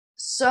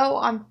so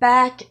I'm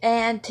back,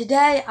 and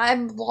today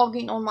I'm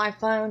vlogging on my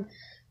phone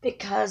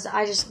because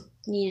I just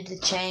needed to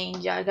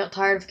change. I got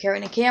tired of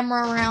carrying a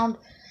camera around.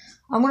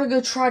 I'm gonna go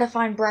try to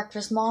find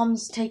breakfast.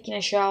 Mom's taking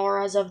a shower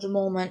as of the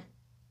moment.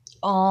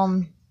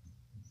 I'm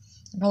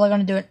probably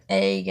gonna do an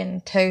egg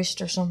and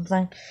toast or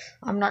something.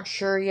 I'm not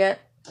sure yet.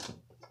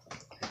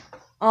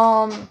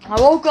 I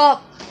woke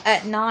up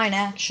at 9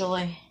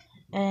 actually,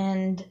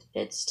 and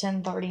it's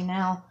 10:30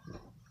 now.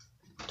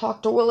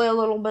 Talked to Willie a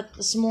little bit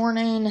this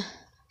morning.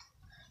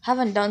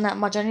 Haven't done that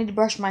much. I need to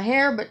brush my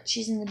hair, but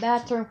she's in the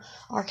bathroom.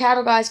 Our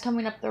cattle guy's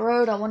coming up the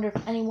road. I wonder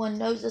if anyone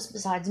knows this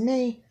besides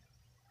me.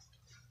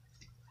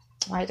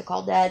 I have to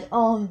call Dad.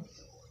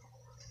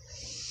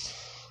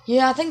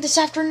 Yeah, I think this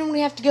afternoon we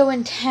have to go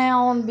in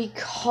town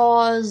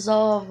because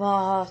of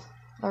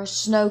there's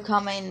snow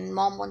coming.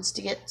 Mom wants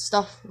to get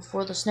stuff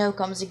before the snow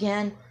comes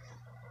again.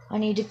 I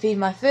need to feed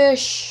my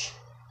fish.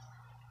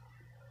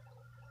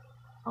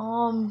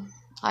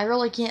 I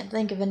really can't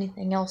think of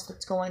anything else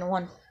that's going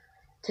on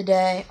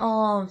today.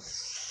 I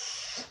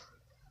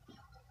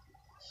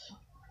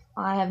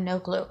have no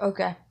clue.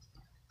 Okay.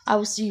 I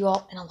will see you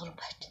all in a little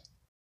bit.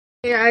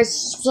 Hey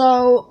guys,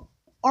 so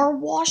our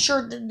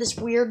washer did this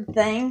weird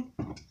thing.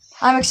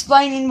 I'm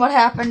explaining what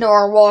happened to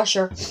our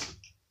washer.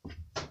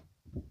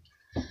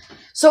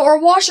 So our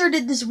washer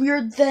did this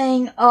weird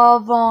thing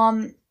of,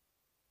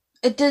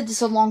 it did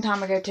this a long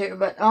time ago too,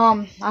 but,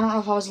 I don't know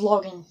if I was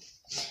vlogging.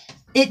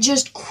 It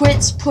just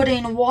quits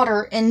putting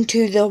water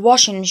into the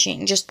washing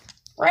machine, just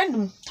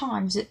random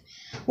times. It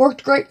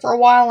worked great for a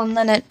while, and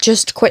then it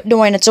just quit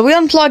doing it. So we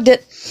unplugged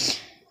it.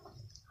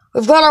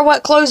 We've got our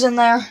wet clothes in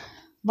there,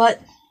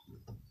 but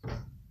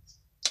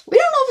we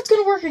don't know if it's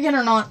going to work again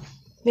or not,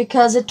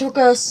 because it took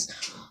us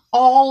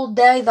all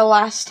day the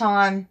last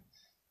time,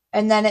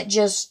 and then it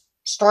just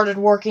started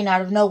working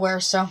out of nowhere.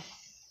 So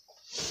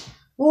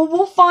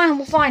we'll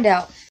find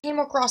out. Came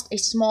across a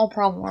small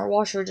problem. Our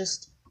washer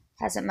just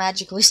hasn't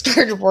magically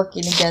started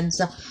working again,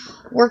 so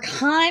we're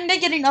kind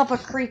of getting up a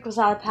creek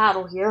without a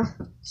paddle here.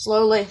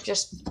 Slowly,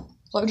 just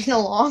floating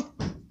along.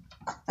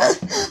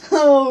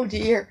 Oh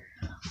dear.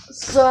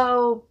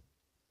 So,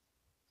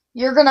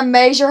 you're gonna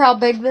measure how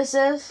big this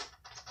is?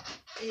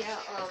 Yeah,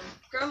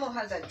 Grandma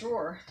has that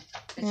drawer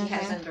that she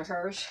has under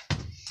hers,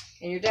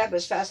 and your dad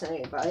was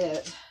fascinated by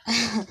it.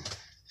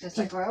 It's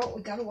like, well,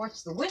 we gotta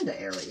watch the window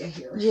area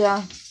here.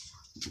 Yeah.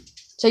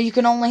 So you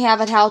can only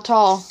have it how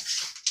tall?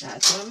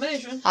 That's what I'm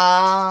measuring.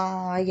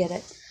 Ah, I get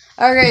it.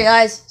 Okay,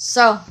 guys,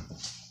 so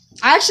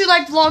I actually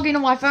like vlogging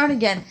on my phone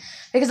again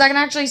because I can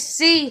actually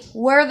see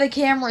where the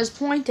camera is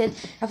pointed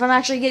if I'm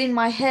actually getting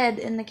my head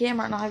in the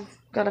camera. And I've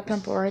got a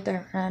pimple right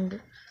there, and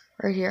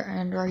right here,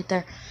 and right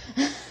there.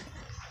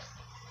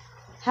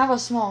 Have a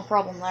small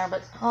problem there,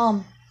 but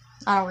I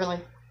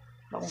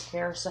don't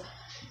care, so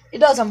it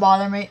doesn't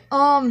bother me.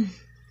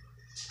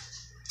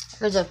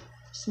 There's a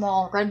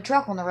small red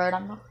truck on the road.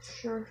 I'm not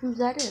sure who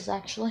that is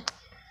actually.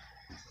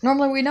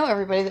 Normally we know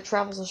everybody that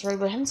travels this road,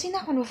 but I haven't seen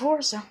that one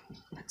before, so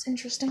that's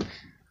interesting.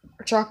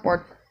 A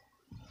chalkboard.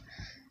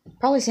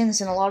 Probably seen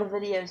this in a lot of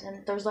videos,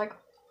 and there's like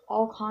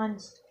all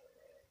kinds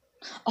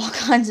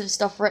of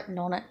stuff written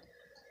on it.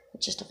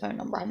 It's just a phone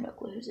number. I have no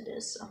clue whose it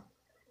is, so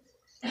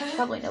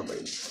probably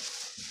nobody.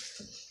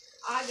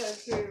 I go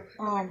through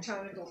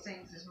electronic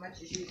things as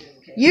much as you do.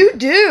 Okay? You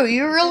do.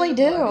 You really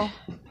do.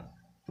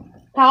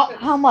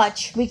 How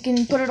much? We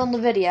can put it on the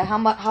video.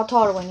 How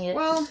tall do we need it?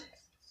 Well,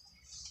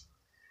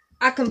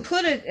 I can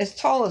put it as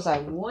tall as I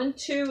want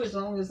to, as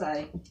long as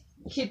I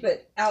keep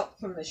it out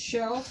from the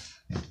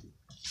shelf.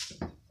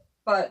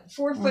 But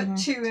 4 foot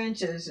 2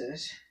 inches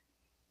is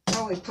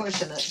probably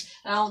pushing it.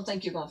 I don't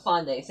think you're going to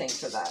find anything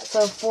for that.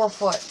 So 4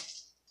 foot.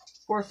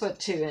 4 foot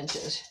 2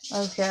 inches.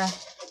 Okay.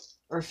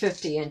 Or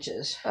 50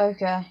 inches.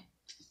 Okay.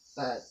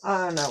 But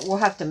I don't know. We'll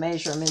have to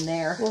measure them in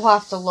there. We'll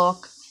have to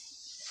look.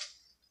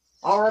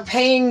 We're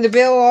paying the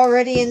bill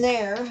already in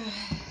there.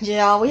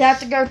 Yeah, we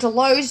have to go to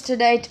Lowe's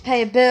today to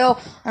pay a bill,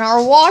 and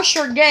our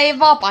washer gave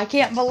up. I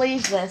can't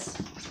believe this.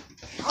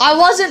 I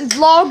wasn't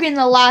vlogging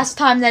the last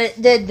time that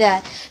it did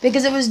that,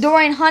 because it was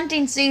during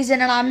hunting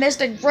season, and I missed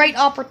a great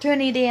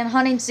opportunity in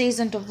hunting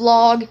season to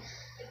vlog. It's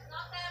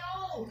not that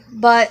old.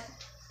 But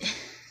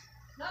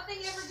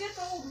Nothing ever gets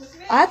old with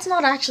me. that's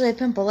not actually a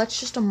pimple. That's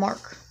just a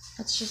mark.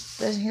 That's just,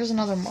 here's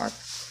another mark.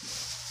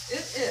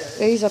 It is.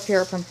 These up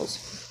here are pimples.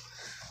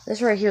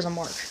 This right here's a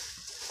mark.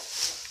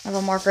 I have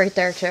a mark right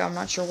there too. I'm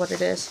not sure what it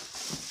is.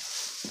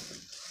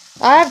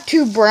 I have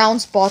 2 brown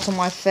spots on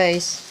my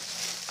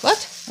face.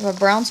 What? I have a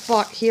brown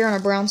spot here and a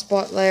brown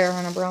spot there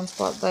and a brown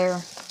spot there.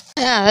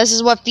 Yeah, this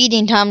is what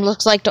feeding time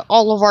looks like to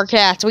all of our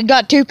cats. We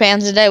got 2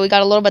 pans today. We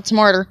got a little bit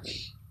smarter.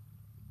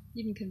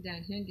 You can come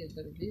down here and get a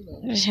better view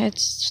of it.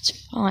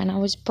 It's fine. I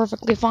was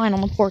perfectly fine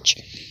on the porch.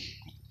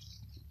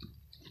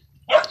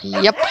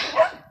 Yep.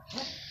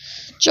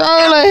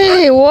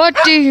 Charlie, what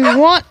do you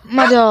want,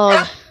 my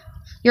dog?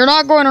 You're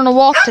not going on a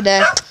walk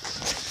today.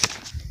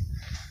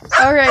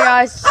 Okay,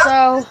 guys,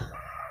 so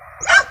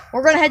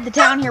we're going to head to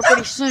town here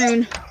pretty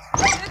soon.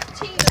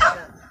 15 of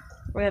them.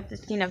 We have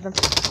 15 of them.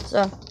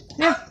 So,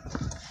 yeah.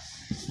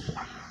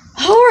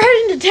 Oh,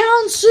 into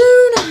town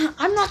soon.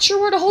 I'm not sure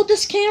where to hold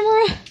this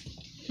camera.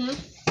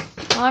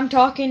 I'm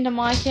talking to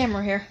my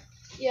camera here.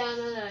 Yeah,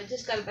 no, I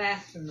just got a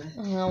bathroom.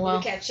 Oh, well.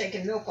 The cat's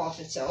shaking milk off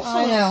itself.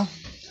 I know.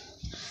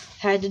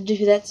 Had to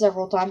do that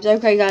several times.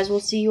 Okay, guys, we'll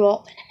see you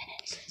all in a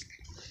minute.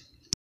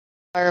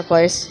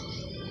 Fireplace.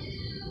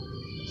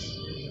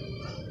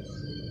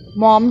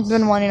 Mom's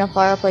been wanting a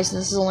fireplace,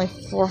 and this is only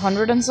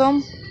 400 and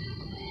some.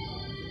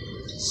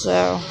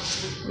 So,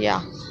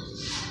 yeah.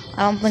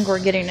 I don't think we're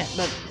getting it,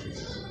 but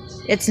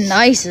it's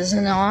nice, isn't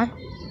it not?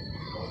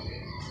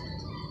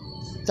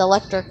 It's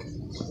electric.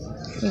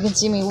 You can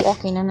see me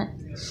walking in it.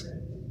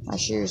 My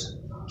shoes.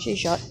 She's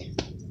shut.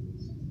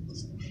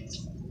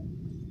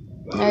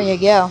 There you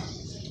go.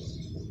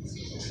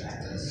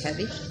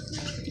 Heavy?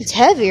 It's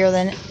heavier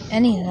than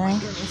anything.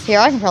 Here,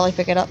 I can probably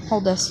pick it up.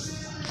 Hold this.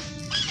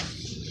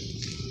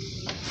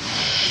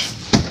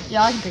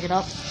 Yeah, I can pick it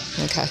up.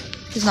 Okay.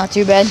 It's not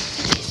too bad.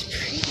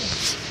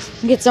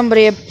 Get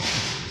somebody a...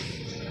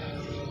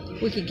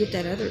 We could get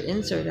that other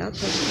insert out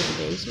for the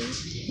basement.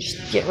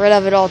 Just get rid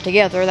of it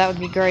altogether. That would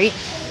be great.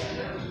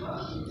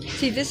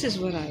 See, this is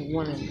what I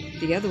wanted.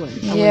 The other one.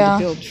 I Yeah. wanted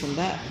to build from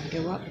that and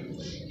go up.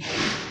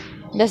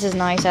 This is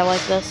nice. I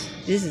like this.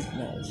 This is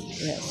nice.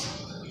 Yes.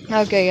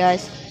 Okay,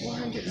 guys.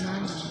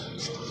 490.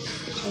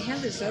 They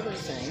have this other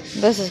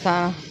thing. This is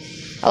kind of...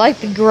 I like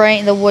the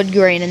grain, the wood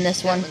grain in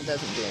this That one. one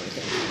doesn't do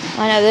anything.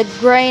 I know, the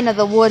grain of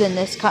the wood in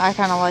this, I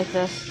kind of like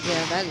this.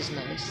 Yeah, that is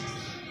nice.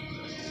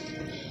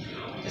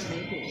 That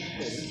may be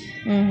pretty.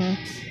 Mm-hmm.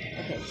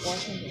 Okay,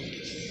 washing.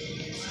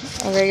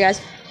 Okay, guys.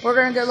 We're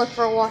going to go look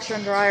for a washer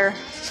and dryer,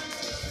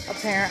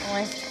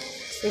 apparently,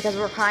 because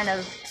we're kind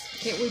of...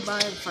 Can't we buy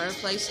a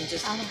fireplace and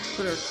just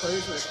put our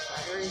clothes where the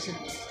fire is and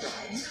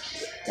dry?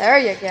 There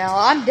you go.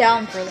 I'm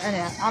down for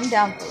that. I'm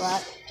down for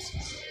that.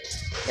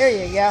 There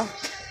you go.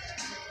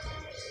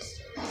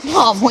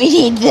 Mom, we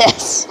need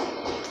this.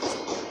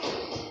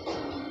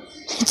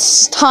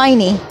 It's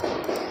tiny.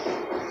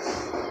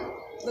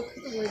 Look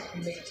at the word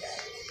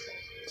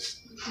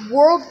Maytag.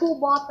 Whirlpool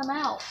bought them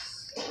out.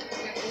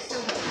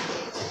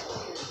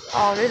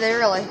 Oh, do they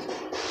really?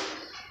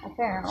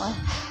 Apparently.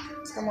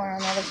 Somewhere on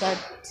the other side.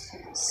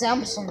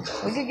 Samsung.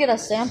 We could get a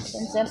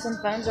Samsung.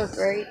 Samsung phones are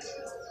great.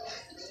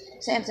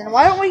 Samsung.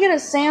 Why don't we get a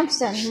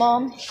Samsung,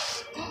 Mom?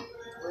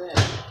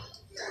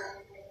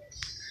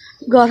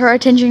 Got her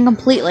attention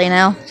completely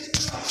now.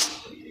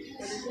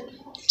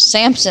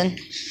 Samsung.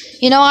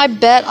 You know, I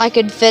bet I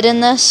could fit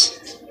in this.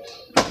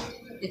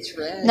 It's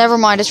red. Never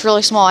mind, it's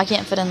really small. I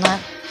can't fit in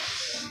that.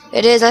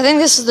 It is. I think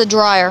this is the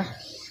dryer.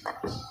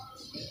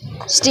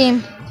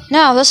 Steam.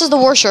 No, this is the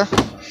washer.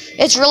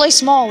 It's really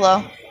small,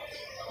 though.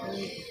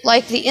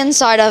 Like, the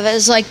inside of it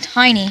is, like,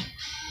 tiny.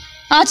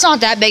 Oh, it's not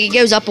that big. It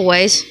goes up a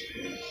ways.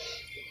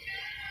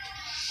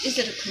 Is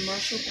it a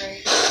commercial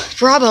grade?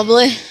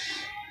 Probably.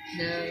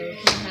 No, it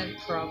had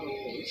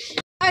probably.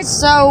 Guys,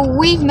 so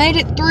we've made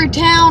it through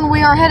town.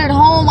 We are headed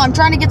home. I'm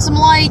trying to get some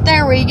light.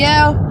 There we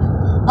go.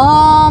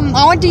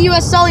 I went to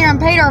US Cellular and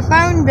paid our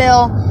phone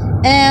bill,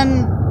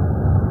 and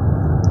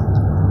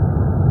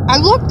I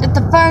looked at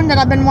the phone that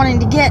I've been wanting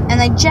to get, and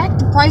they jacked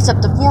the price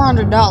up to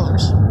 $400.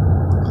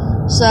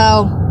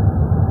 So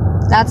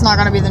that's not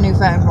going to be the new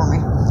phone for me.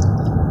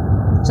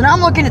 So now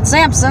I'm looking at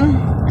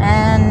Samsung,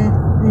 and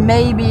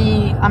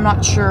maybe, I'm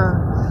not sure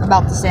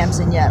about the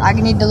Samsung yet. I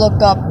need to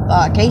look up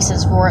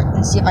cases for it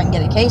and see if I can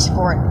get a case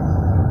for it.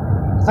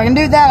 If I can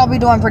do that, I'll be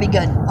doing pretty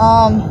good.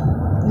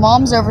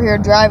 Mom's over here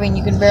driving.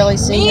 You can barely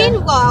see her.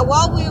 Meanwhile,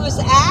 while we was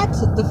at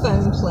the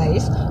phone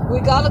place, we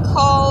got a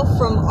call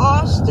from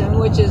Austin,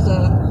 which is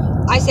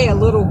I say a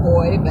little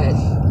boy, but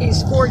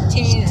he's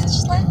 14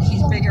 and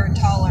he's bigger and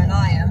taller than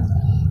I am.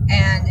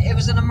 And it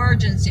was an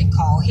emergency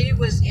call. He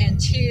was in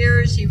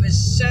tears. He was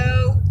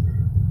so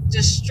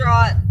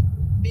distraught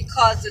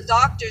because the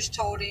doctors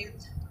told him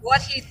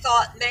what he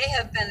thought may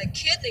have been a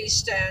kidney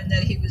stone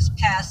that he was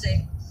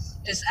passing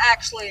is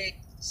actually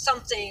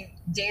something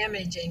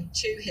damaging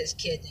to his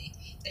kidney.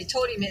 They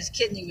told him his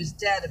kidney was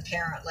dead,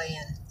 apparently,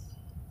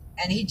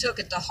 and he took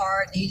it to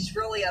heart, and he's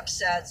really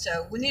upset.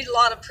 So we need a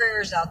lot of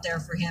prayers out there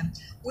for him.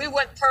 We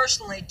went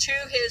personally to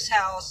his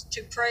house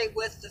to pray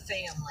with the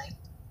family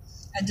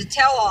and to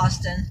tell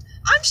Austin,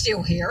 I'm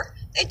still here.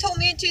 They told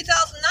me in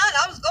 2009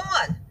 I was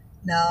gone.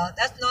 No,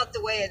 that's not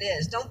the way it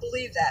is. Don't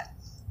believe that.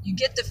 You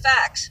get the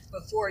facts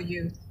before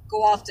you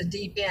go off the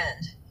deep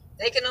end.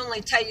 They can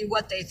only tell you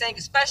what they think,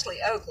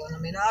 especially Oakland. I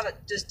mean, I ought to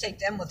just take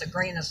them with a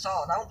grain of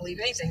salt. I don't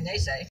believe anything they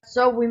say.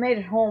 So we made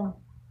it home.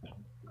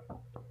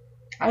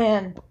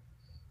 And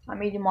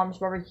I'm eating Mom's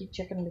barbecue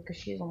chicken because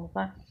she's on the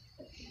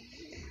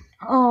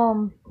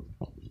phone.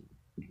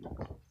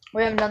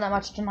 We haven't done that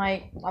much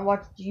tonight. I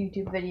watched a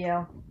YouTube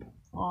video.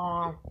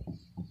 I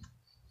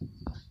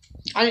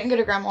didn't go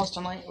to Grandma's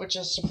tonight, which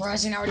is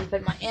surprising. I already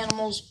fed my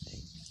animals.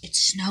 It's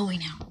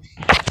snowing out.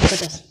 Look at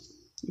this.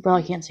 You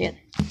probably can't see it.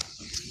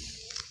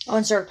 I'll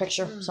insert a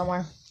picture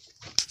somewhere.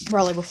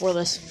 Probably before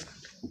this.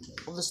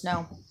 Of the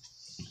snow.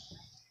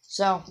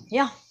 So,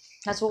 yeah.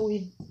 That's what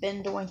we've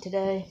been doing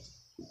today.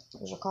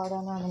 There's a car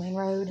down there on the main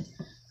road.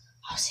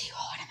 I'll see you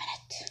all in a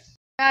minute.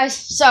 Guys,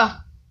 so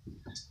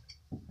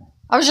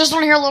I was just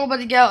on here a little bit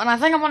ago, and I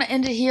think I'm going to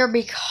end it here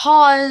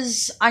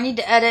because I need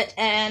to edit,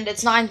 and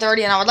it's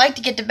 9:30, and I would like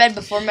to get to bed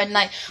before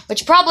midnight,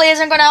 which probably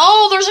isn't going to...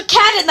 Oh, there's a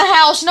cat in the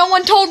house! No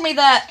one told me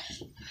that!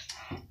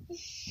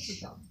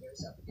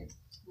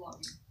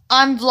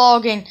 I'm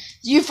vlogging.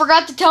 You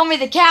forgot to tell me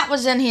the cat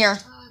was in here.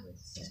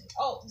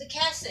 Oh, the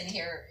cat's in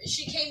here.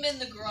 She came in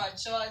the garage,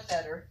 so I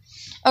fed her.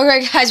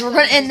 Okay, guys, we're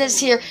going to end this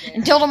here.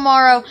 Until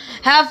tomorrow,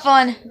 have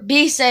fun,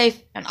 be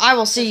safe, and I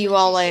will see you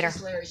all later.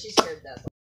 She's scared to death.